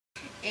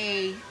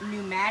a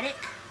pneumatic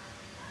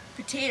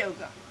potato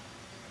gun.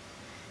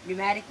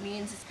 Pneumatic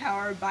means it's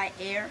powered by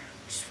air,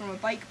 just from a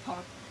bike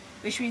pump,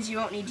 which means you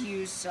won't need to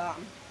use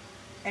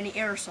any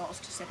aerosols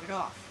to set it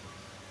off.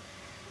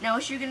 Now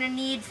what you're going to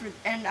need for,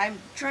 and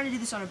I'm trying to do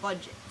this on a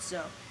budget,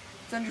 so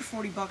it's under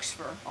 $40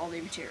 for all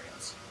the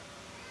materials.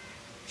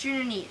 What you're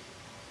going to need,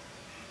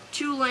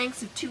 2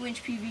 lengths of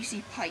 2-inch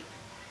PVC pipe.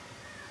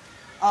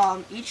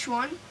 Each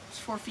one is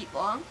 4 feet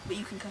long, but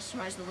you can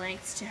customize the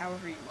lengths to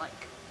however you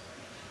like.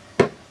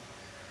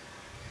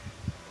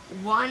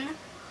 One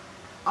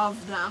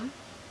of them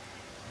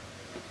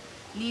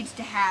needs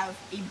to have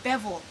a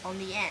bevel on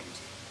the end,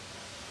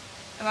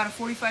 about a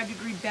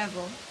 45-degree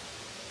bevel,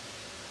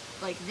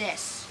 like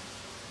this,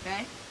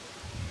 okay?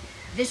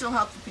 This will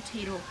help the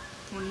potato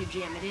when you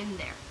jam it in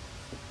there.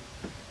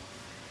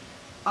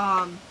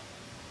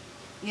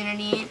 You're gonna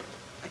need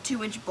a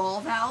 2-inch ball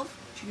valve,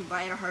 which you can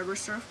buy at a hardware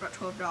store for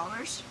about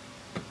 $12.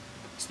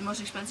 It's the most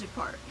expensive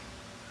part.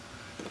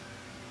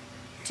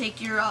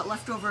 Take your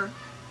leftover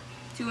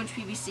 2-inch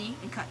PVC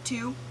and cut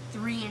 2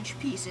 3-inch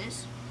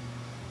pieces.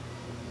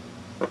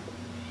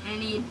 I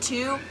need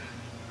 2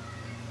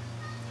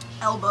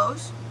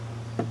 elbows,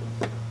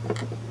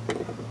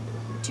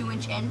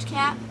 2-inch end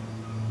cap,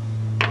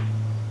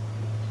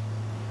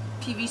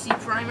 PVC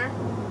primer,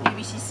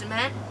 PVC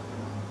cement,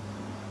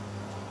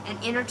 an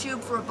inner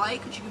tube for a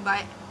bike, which you can buy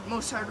at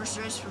most hardware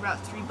stores for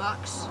about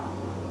 $3.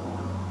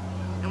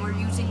 And we're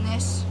using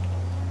this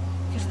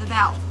because of the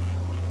valve,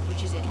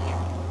 which is in here.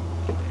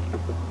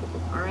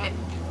 Alright?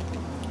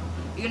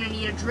 You're going to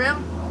need a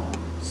drill,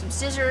 some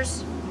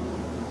scissors,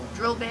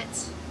 drill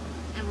bits,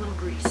 and a little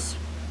grease.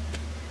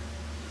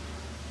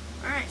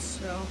 Alright,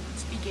 so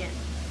let's begin.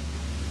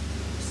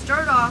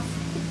 Start off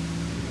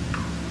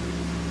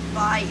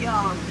by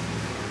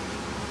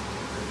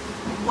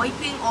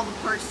wiping all the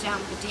parts down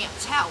with a damp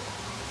towel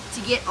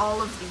to get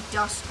all of the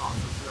dust off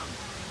of them.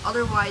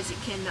 Otherwise,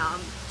 it can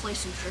play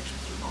some tricks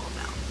with your ball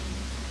valve.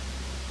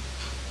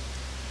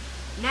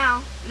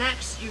 Now,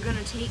 next, you're going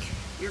to take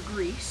your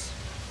grease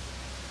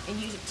and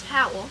use a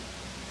towel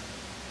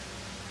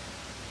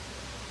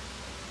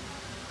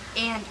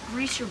and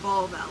grease your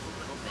ball valve a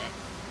little bit.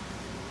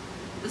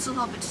 This will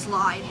help it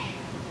slide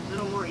a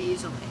little more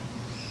easily.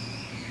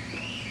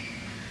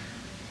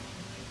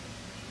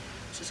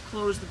 Just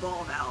close the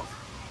ball valve.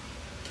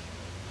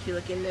 If you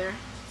look in there,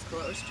 it's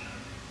closed.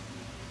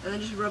 And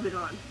then just rub it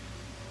on.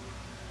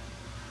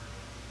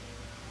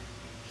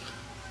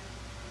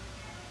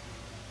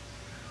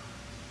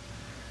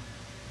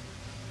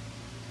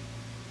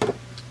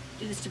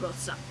 Do this to both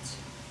sides.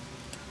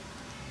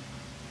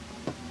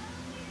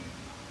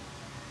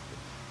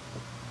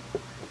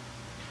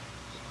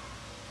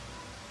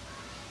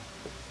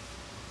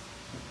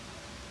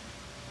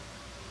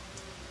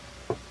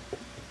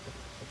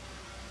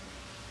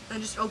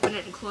 And just open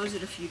it and close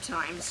it a few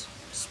times.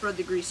 Spread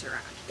the grease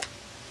around.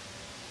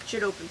 It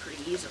should open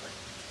pretty easily.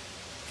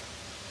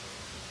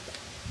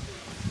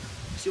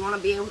 So you want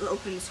to be able to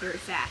open this very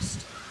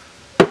fast.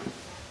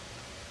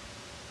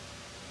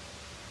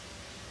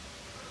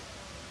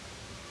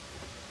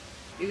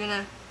 You're going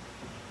to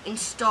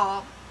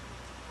install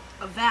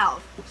a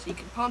valve so you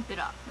can pump it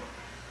up.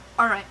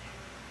 Alright.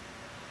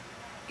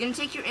 You're going to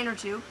take your inner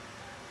tube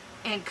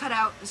and cut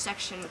out the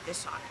section with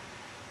this on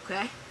it.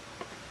 Okay?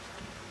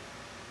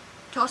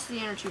 Toss the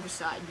inner tube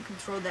aside. You can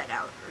throw that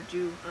out or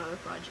do another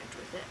project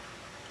with it.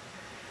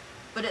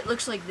 But it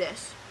looks like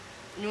this.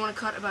 And you want to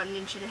cut about 1.5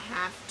 inches,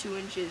 2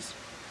 inches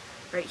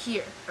right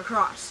here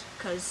across,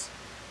 because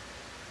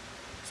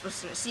it's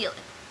supposed to seal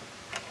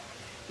it.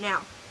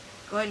 Now,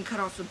 go ahead and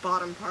cut off the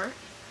bottom part.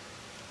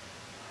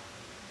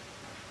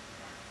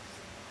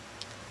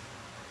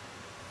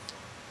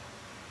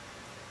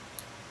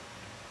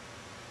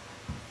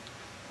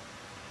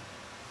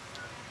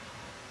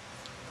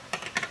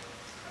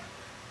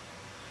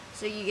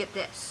 So you get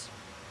this.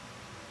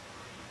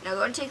 Now go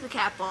ahead and take the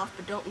cap off,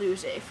 but don't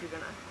lose it if you're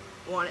going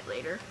to want it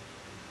later.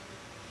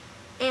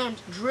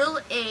 And drill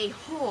a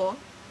hole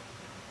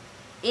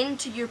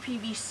into your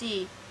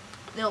PVC.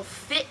 They'll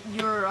fit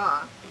your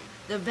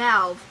the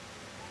valve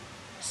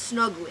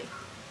snugly.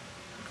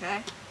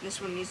 Okay?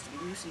 This one needs to be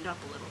loosened up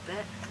a little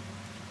bit.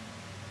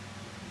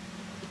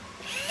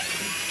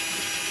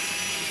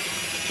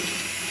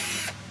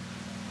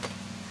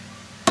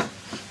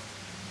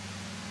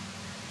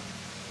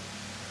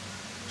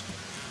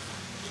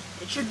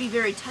 It should be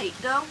very tight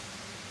though,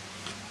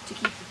 to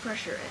keep the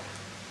pressure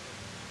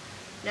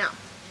in. Now,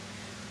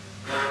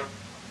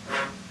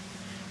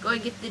 go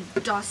ahead and get the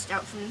dust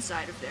out from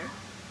inside of there.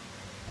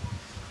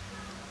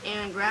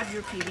 And grab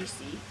your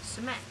PVC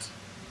cement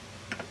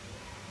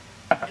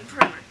and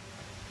primer.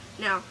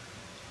 Now,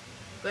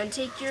 go ahead and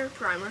take your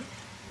primer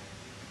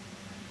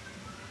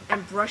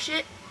and brush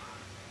it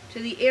to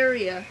the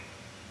area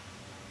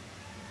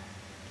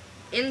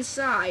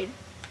inside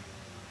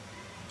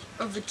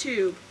of the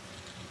tube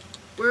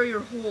where your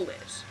hole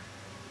is.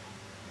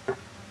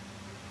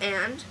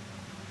 And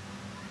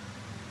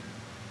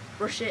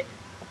brush it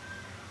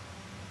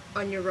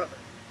on your rubber.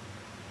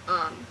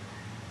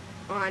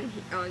 on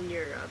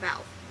your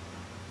valve.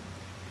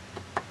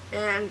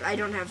 And I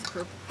don't have the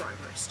purple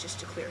primer, it's just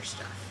to clear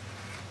stuff.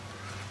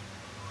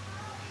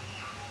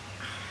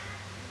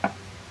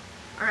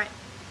 Alright.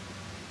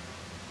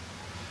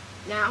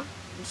 Now,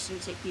 I'm just going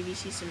to take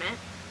PVC cement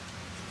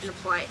and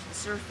apply it to the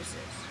surfaces.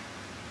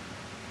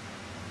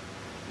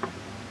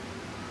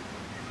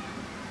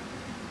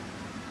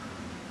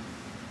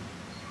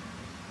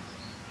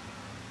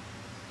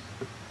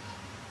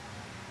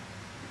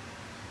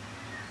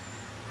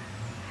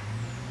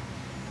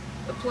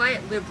 Apply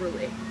it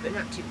liberally, but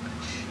not too much.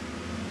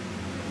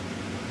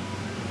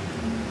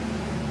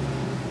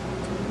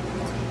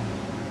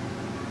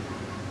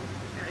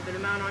 Got a good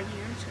amount on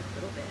here, it's got a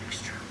little bit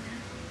extra on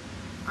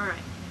there.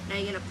 Alright, now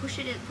you're going to push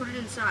it in, put it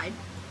inside,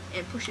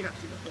 and push it up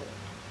through the hole.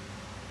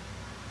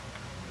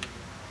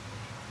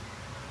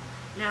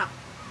 Now,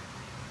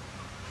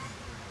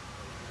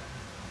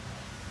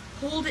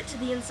 hold it to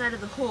the inside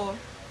of the hole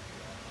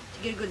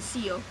to get a good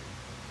seal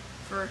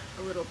for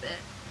a little bit,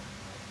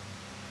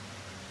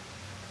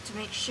 to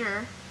make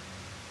sure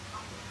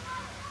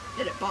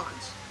that it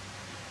bonds.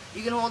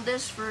 You can hold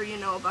this for,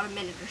 about a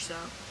minute or so,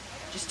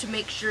 just to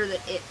make sure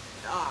that it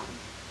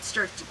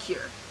starts to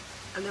cure.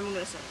 And then we're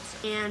going to set this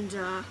up. And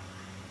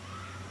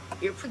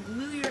you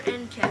glue your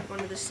end cap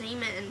onto the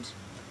same end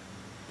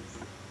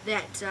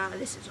that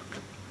this is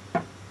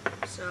on.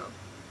 So,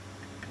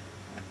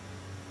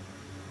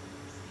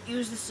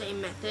 use the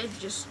same method,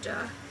 just,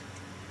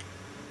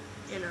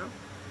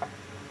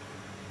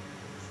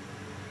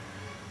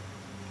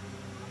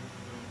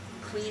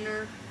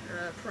 cleaner,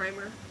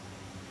 primer.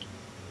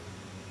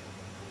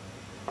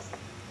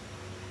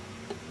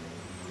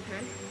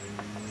 Okay.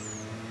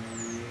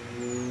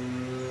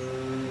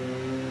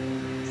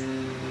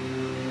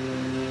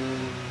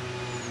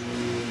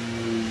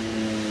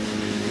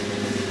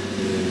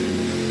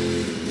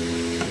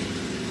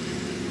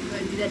 Go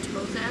ahead and do that to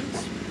both ends.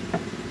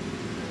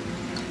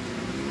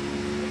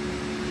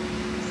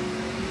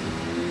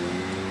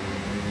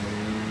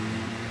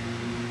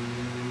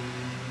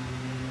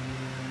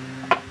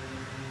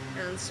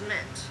 And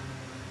cement.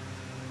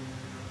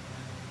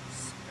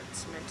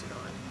 Cement it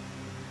on.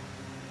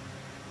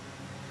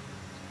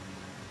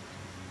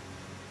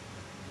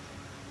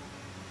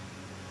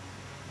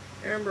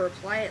 Remember,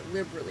 apply it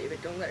liberally,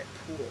 but don't let it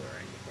pool or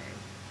anything.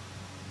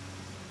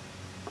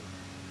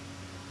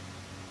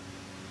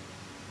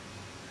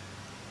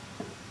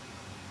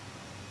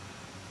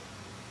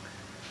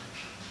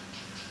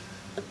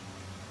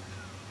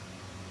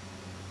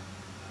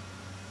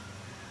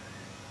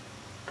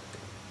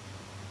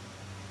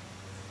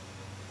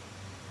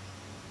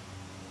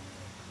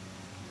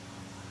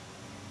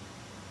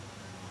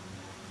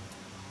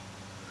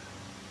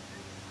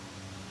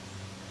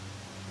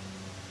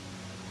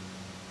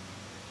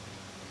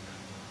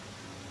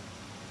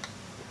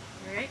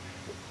 Alright.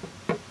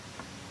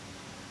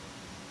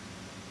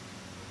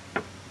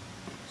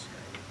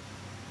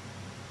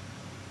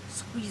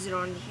 Squeeze it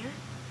onto here.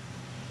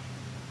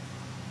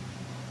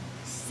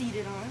 Seat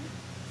it on.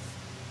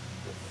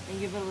 And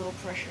give it a little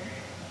pressure.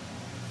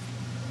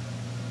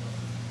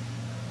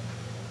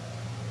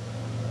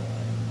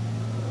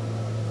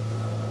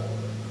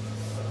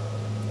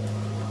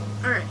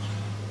 Alright.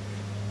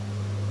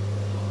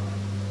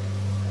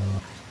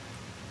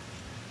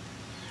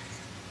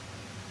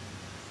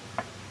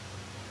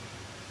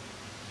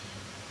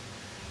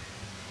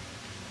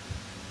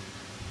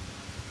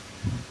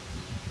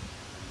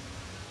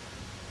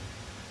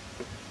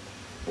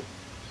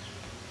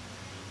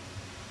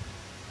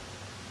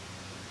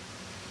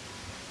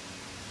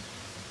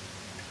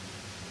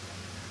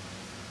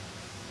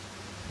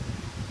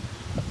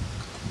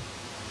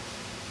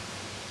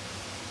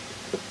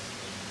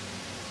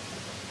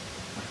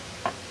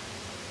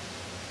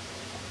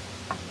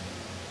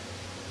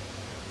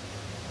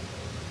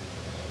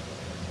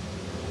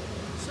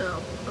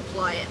 So,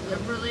 apply it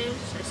liberally,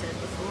 as I said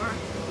before.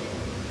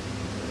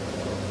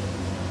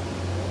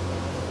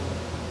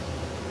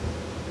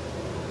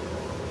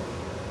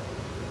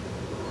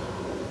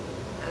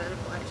 And then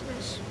apply it to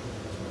this.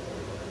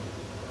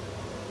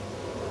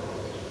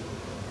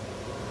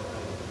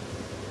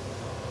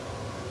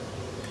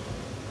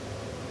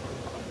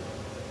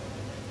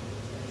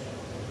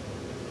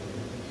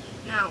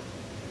 Now,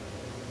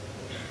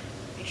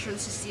 make sure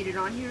this is seated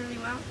on here really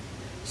well.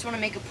 Just want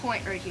to make a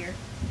point right here.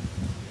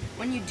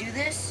 When you do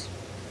this,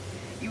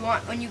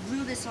 when you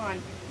glue this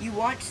on, you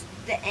want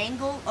the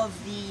angle of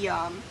the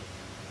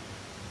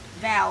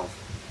valve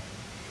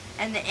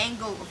and the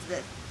angle of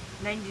the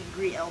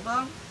 90-degree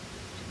elbow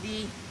to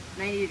be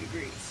 90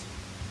 degrees.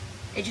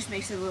 It just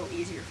makes it a little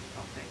easier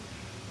for pumping.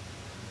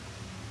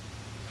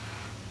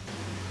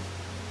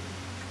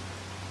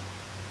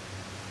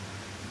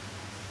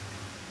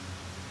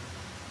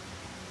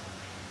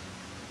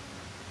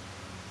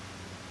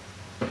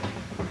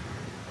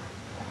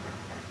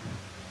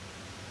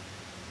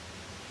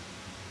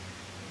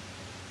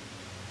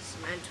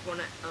 Cement one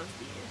of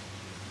these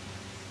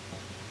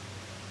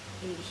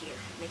into here,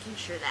 making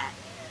sure that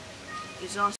is also